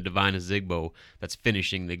 And it's been Divine Ozigbo that's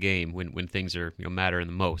finishing the game when things are mattering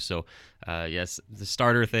the most. So, yes, the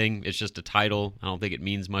starter thing, it's just a title. I don't think it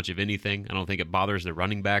means much of anything. I don't think it bothers the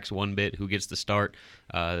running backs one bit who gets the start.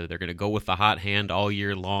 They're going to go with the hot hand all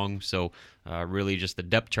year long. So, really just the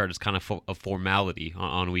depth chart is kind of a formality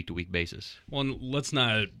on a week-to-week basis. Well, and let's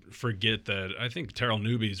not forget that I think Terrell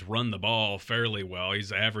Newby's run the ball fairly well.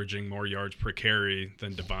 He's averaging more yards per carry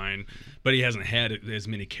than Divine, but he hasn't had as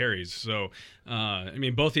many carries. So,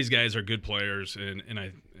 both these guys are good players, and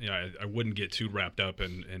I wouldn't get too wrapped up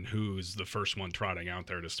in who's the first one trotting out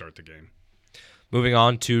there to start the game. Moving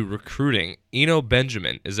on to recruiting. Eno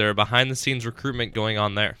Benjamin, is there a behind-the-scenes recruitment going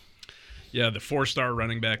on there? Yeah, the 4-star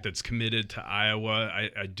running back that's committed to Iowa.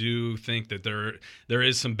 I do think that there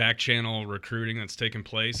is some back channel recruiting that's taking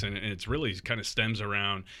place, and it's really kind of stems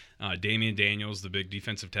around Damian Daniels, the big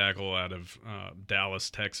defensive tackle out of Dallas,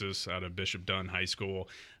 Texas, out of Bishop Dunn High School.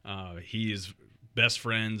 He is best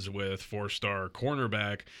friends with 4-star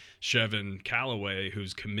cornerback Chevin Callaway,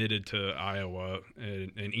 who's committed to Iowa,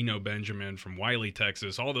 and Eno Benjamin from Wiley,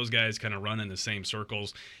 Texas. All those guys kind of run in the same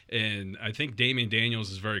circles. And I think Damian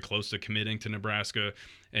Daniels is very close to committing to Nebraska,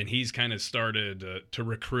 and he's kind of started to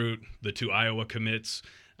recruit the 2 Iowa commits,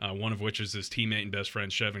 one of which is his teammate and best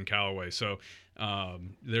friend, Chevin Callaway. So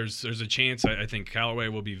there's a chance I think Callaway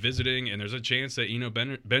will be visiting, and there's a chance that Eno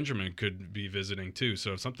Benjamin could be visiting too.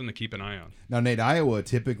 So something to keep an eye on. Now, Nate, Iowa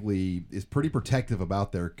typically is pretty protective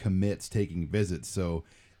about their commits taking visits. So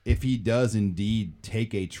if he does indeed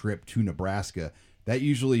take a trip to Nebraska, that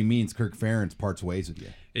usually means Kirk Ferentz parts ways with you.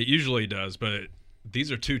 It usually does, but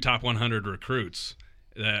these are 2 top 100 recruits.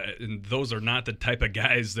 And those are not the type of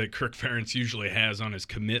guys that Kirk Ferentz usually has on his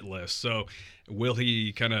commit list. So will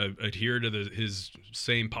he kind of adhere to his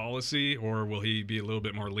same policy, or will he be a little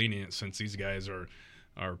bit more lenient since these guys are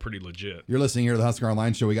pretty legit? You're listening here to the Husker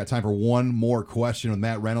Online Show. We got time for one more question with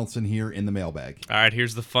Matt Reynoldson here in the mailbag. All right,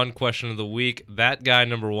 here's the fun question of the week. That guy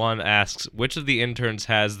number 1 asks, which of the interns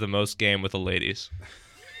has the most game with the ladies?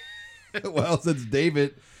 Well, since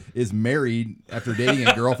David is married after dating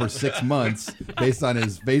a girl for 6 months, based on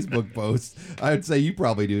his Facebook post, I would say you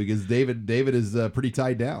probably do, because David is pretty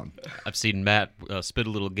tied down. I've seen Matt spit a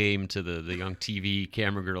little game to the young TV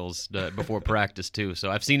camera girls before practice too,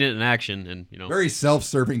 so I've seen it in action. And very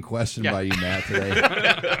self-serving question by you, Matt, today.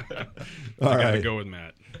 I gotta go with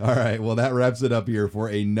Matt. All right, well, that wraps it up here for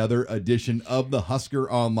another edition of the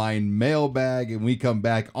Husker Online Mailbag. And we come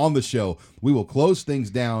back on the show, we will close things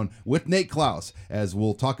down with Nate Klaus as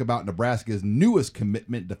we'll talk about Nebraska's newest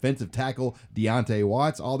commitment, defensive tackle Deontay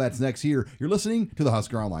Watts. All that's next here. You're listening to the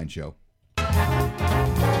Husker Online Show.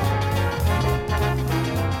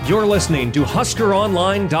 You're listening to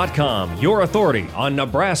HuskerOnline.com, your authority on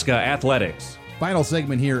Nebraska athletics. Final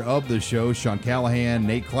segment here of the show, Sean Callahan,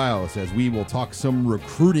 Nate Klaus, as we will talk some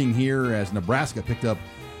recruiting here as Nebraska picked up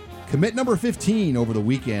commit number 15 over the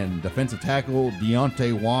weekend. Defensive tackle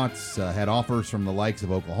Deontay Watts had offers from the likes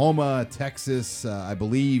of Oklahoma, Texas, I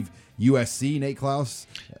believe USC, Nate Klaus.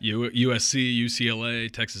 USC,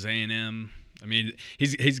 UCLA, Texas A&M. I mean,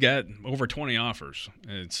 he's got over 20 offers,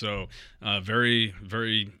 and so very,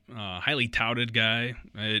 very highly touted guy.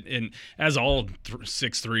 And as all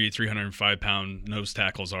 6'3", 305-pound nose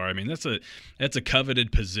tackles are, I mean, that's a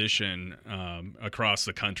coveted position across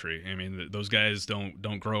the country. I mean, those guys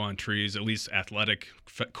don't grow on trees. At least athletic,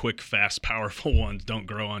 quick, fast, powerful ones don't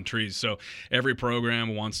grow on trees. So every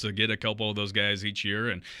program wants to get a couple of those guys each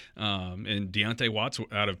year. And Deontay Watts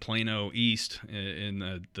out of Plano East in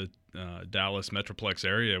the Dallas Metroplex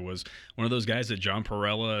area was one of those guys that John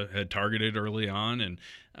Perella had targeted early on, and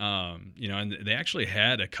and they actually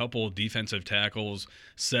had a couple defensive tackles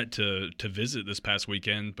set to visit this past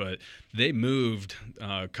weekend, but they moved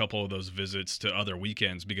a couple of those visits to other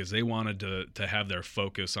weekends because they wanted to have their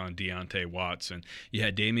focus on Deontay Watts. And you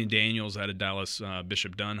had Damian Daniels out of Dallas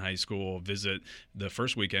Bishop Dunn High School visit the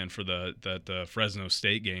first weekend for the Fresno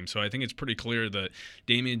State game. So I think it's pretty clear that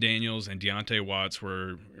Damian Daniels and Deontay Watts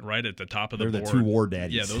were right at the top of the board. They're the 2 war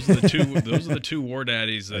daddies. Yeah, those are the two war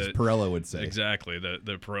daddies that as Perella would say. Exactly.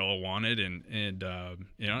 The Parrella wanted, and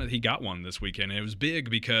you know, he got one this weekend. And it was big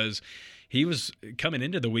because he was coming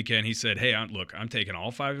into the weekend. He said, "Hey, I'm taking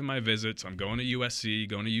all 5 of my visits. I'm going to USC,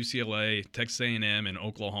 going to UCLA, Texas A&M, and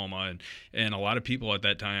Oklahoma." And a lot of people at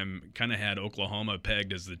that time kind of had Oklahoma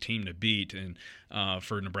pegged as the team to beat. And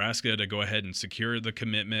for Nebraska to go ahead and secure the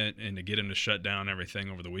commitment and to get him to shut down everything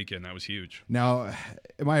over the weekend, that was huge. Now,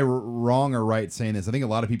 am I wrong or right saying this? I think a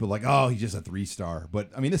lot of people are like, oh, he's just a 3-star. But,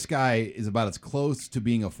 I mean, this guy is about as close to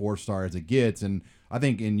being a 4-star as it gets. And I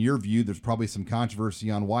think in your view, there's probably some controversy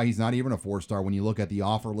on why he's not even a 4-star when you look at the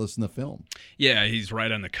offer list in the film. Yeah, he's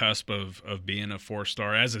right on the cusp of being a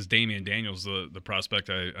 4-star, as is Damian Daniels, the prospect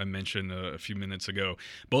I mentioned a few minutes ago.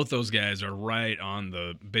 Both those guys are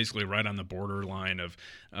basically right on the borderline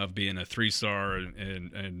of being a 3-star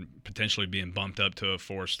and potentially being bumped up to a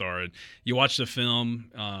 4-star. And you watch the film,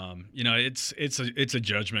 you know, it's a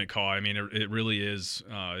judgment call. I mean, it really is.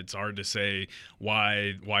 It's hard to say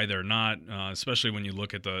why they're not, especially when you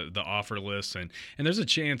look at the offer list, and there's a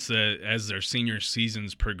chance that as their senior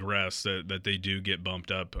seasons progress that they do get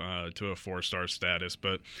bumped up to a 4-star status.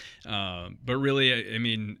 But really, I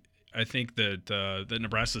mean, I think that the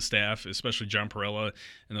Nebraska staff, especially John Parrella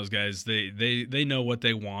and those guys, they know what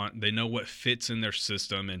they want. They know what fits in their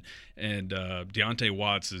system, and Deontay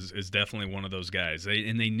Watts is definitely one of those guys.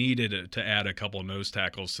 They needed to add a couple of nose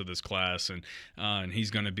tackles to this class, and he's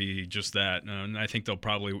going to be just that. And I think they'll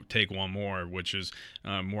probably take one more, which is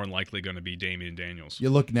more than likely going to be Damian Daniels.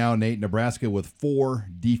 You look now, Nate, Nebraska with 4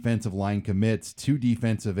 defensive line commits, 2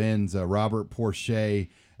 defensive ends, Robert Porcher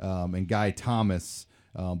and Guy Thomas.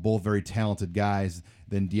 Both very talented guys.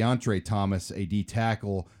 Then DeAndre Thomas, a D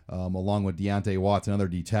tackle, along with Deontay Watts, another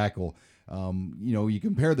D tackle. You know, you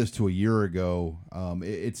compare this to a year ago,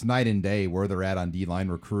 it's night and day where they're at on D-line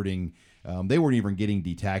recruiting. They weren't even getting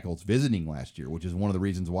D tackles visiting last year, which is one of the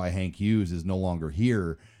reasons why Hank Hughes is no longer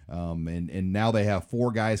here. And now they have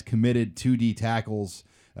 4 guys committed, 2 D tackles.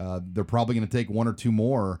 They're probably going to take 1 or 2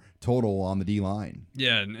 more total on the D-line.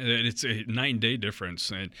 Yeah, and it's a night and day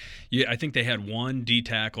difference. And yeah, I think they had 1 D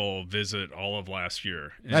tackle visit all of last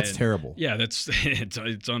year. That's terrible. Yeah,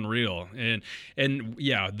 it's unreal. And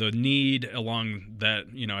yeah, the need along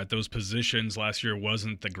that, you know, at those positions last year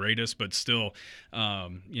wasn't the greatest, but still,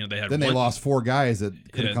 you know, they had. Then they lost 4 guys that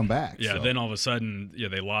could have come back. Yeah, so. Then all of a sudden, yeah,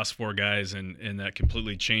 they lost 4 guys, and that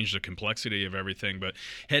completely changed the complexity of everything. But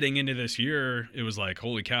heading into this year, it was like,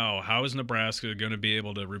 holy cow, how is Nebraska going to be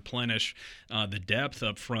able to replenish the depth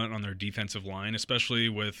up front on their defensive line, especially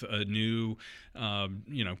with a new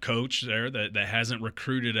coach there that hasn't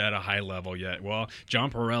recruited at a high level yet? Well,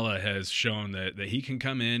 John Parrella has shown that he can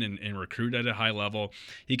come in and recruit at a high level.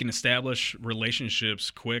 He can establish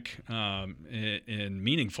relationships quick and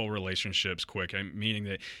meaningful relationships quick, meaning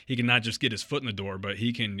that he can not just get his foot in the door, but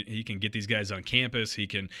he can get these guys on campus. He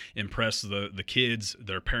can impress the kids,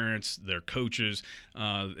 their parents, their coaches,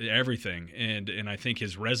 everything. And I think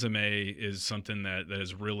his resume is something that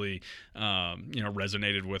has really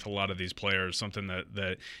resonated with a lot of these players, something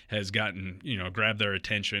that has gotten, grabbed their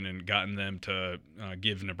attention and gotten them to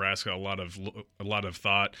give Nebraska a lot of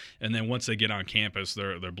thought. And then once they get on campus,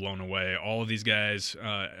 they're blown away. All of these guys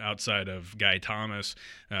outside of Guy Thomas,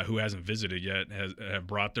 who hasn't visited yet, have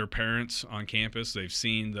brought their parents on campus. They've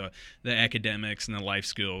seen the academics and the life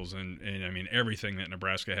skills and I mean everything that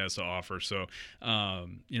Nebraska has to offer. So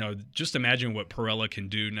just imagine what Parrella can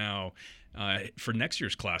do now for next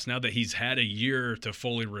year's class, now that he's had a year to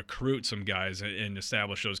fully recruit some guys and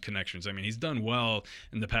establish those connections. I mean, he's done well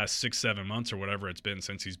in the past 6-7 months or whatever it's been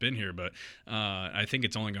since he's been here, but I think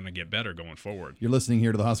it's only going to get better going forward. You're listening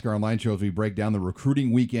here to the Husker Online Show as we break down the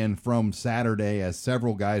recruiting weekend from Saturday, as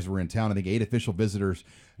several guys were in town. I think 8 official visitors.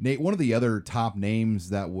 Nate, one of the other top names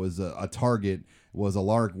that was a target was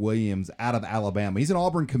Alaric Williams out of Alabama. He's an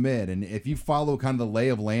Auburn commit, and if you follow kind of the lay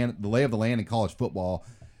of the land in college football,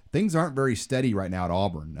 things aren't very steady right now at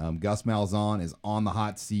Auburn. Gus Malzahn is on the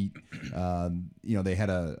hot seat. They had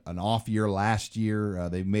an off year last year.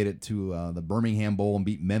 They made it to the Birmingham Bowl and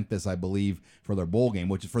beat Memphis, I believe, for their bowl game,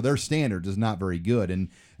 which for their standards is not very good. And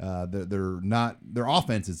their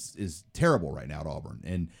offense is terrible right now at Auburn.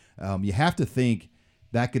 And you have to think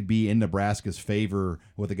that could be in Nebraska's favor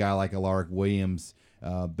with a guy like Alaric Williams,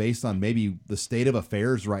 based on maybe the state of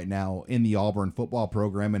affairs right now in the Auburn football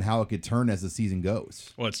program and how it could turn as the season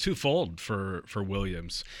goes. Well, it's twofold for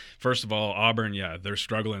Williams. First of all, Auburn, they're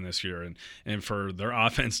struggling this year, and for their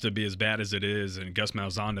offense to be as bad as it is, and Gus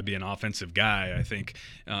Malzahn to be an offensive guy, I think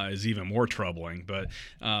is even more troubling. But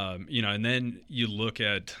and then you look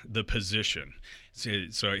at the position.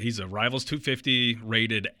 So he's a Rivals 250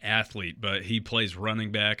 rated athlete, but he plays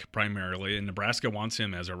running back primarily, and Nebraska wants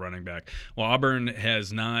him as a running back. Well, Auburn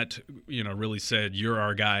has not, really said, you're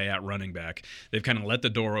our guy at running back. They've kind of let the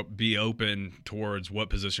door be open towards what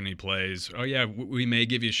position he plays. Oh, yeah, we may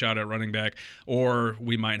give you a shot at running back, or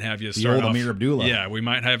we might have you start off. Amir Abdullah. Yeah, we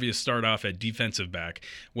might have you start off at defensive back.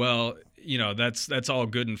 Well, that's all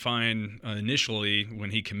good and fine initially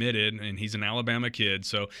when he committed, and he's an Alabama kid,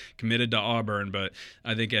 so committed to Auburn. But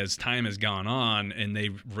I think as time has gone on and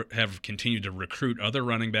they have continued to recruit other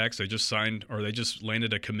running backs, they just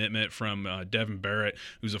landed a commitment from Devin Barrett,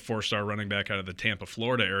 who's a 4-star running back out of the Tampa,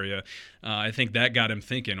 Florida area. I think that got him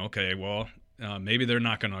thinking, okay, well, maybe they're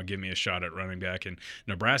not going to give me a shot at running back. And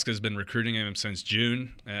Nebraska has been recruiting him since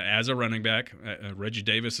June as a running back. Reggie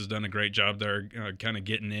Davis has done a great job there, kind of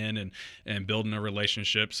getting in and building a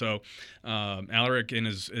relationship. So Alaric and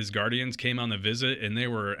his guardians came on the visit, and they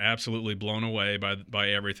were absolutely blown away by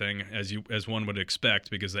everything, as one would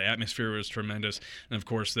expect, because the atmosphere was tremendous. And, of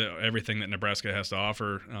course, everything that Nebraska has to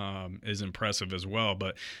offer is impressive as well.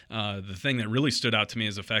 But the thing that really stood out to me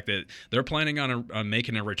is the fact that they're planning on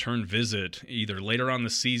making a return visit either later on the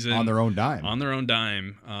season on their own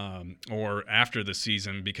dime, or after the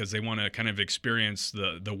season, because they want to kind of experience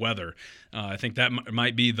the weather. I think that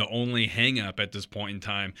might be the only hang up at this point in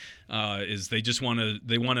time, is they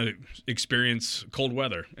want to experience cold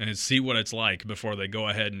weather and see what it's like before they go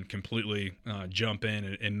ahead and completely jump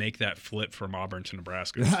in and make that flip from Auburn to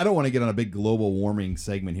Nebraska. I don't want to get on a big global warming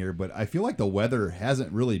segment here, but I feel like the weather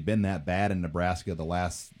hasn't really been that bad in Nebraska the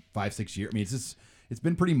last 5-6 years. I mean, it's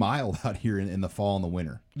been pretty mild out here in the fall and the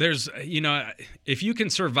winter. There's, if you can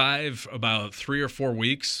survive about 3 or 4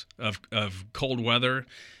 weeks of cold weather,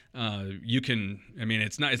 you can. I mean,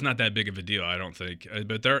 it's not that big of a deal, I don't think.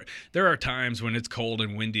 But there are times when it's cold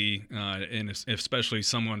and windy, and especially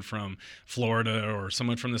someone from Florida or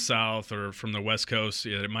someone from the South or from the West Coast,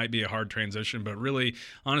 it might be a hard transition. But really,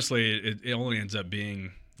 honestly, it only ends up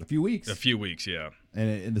being a few weeks. Yeah.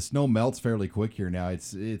 And the snow melts fairly quick here now.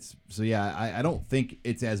 It's so yeah. I don't think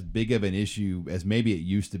it's as big of an issue as maybe it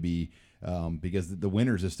used to be, because the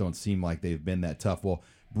winters just don't seem like they've been that tough. Well,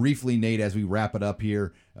 briefly, Nate, as we wrap it up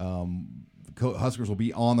here, Huskers will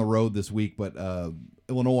be on the road this week, but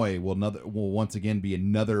Illinois will once again be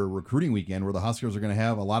another recruiting weekend where the Huskers are going to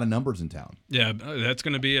have a lot of numbers in town. Yeah, that's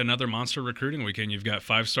going to be another monster recruiting weekend. You've got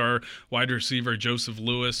 5-star wide receiver Joseph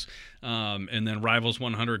Lewis, and then Rivals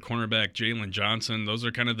 100 cornerback Jalen Johnson. Those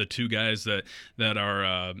are kind of the two guys that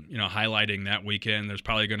are highlighting that weekend. There's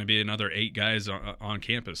probably going to be another 8 guys on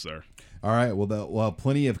campus there. All right, well, we'll have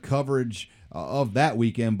plenty of coverage of that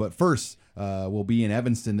weekend, but first, we'll be in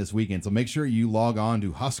Evanston this weekend. So make sure you log on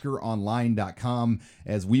to HuskerOnline.com,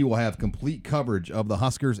 as we will have complete coverage of the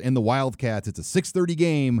Huskers and the Wildcats. It's a 6:30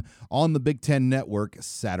 game on the Big Ten Network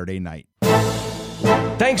Saturday night.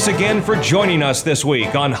 Thanks again for joining us this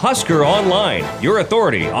week on Husker Online, your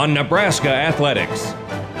authority on Nebraska athletics.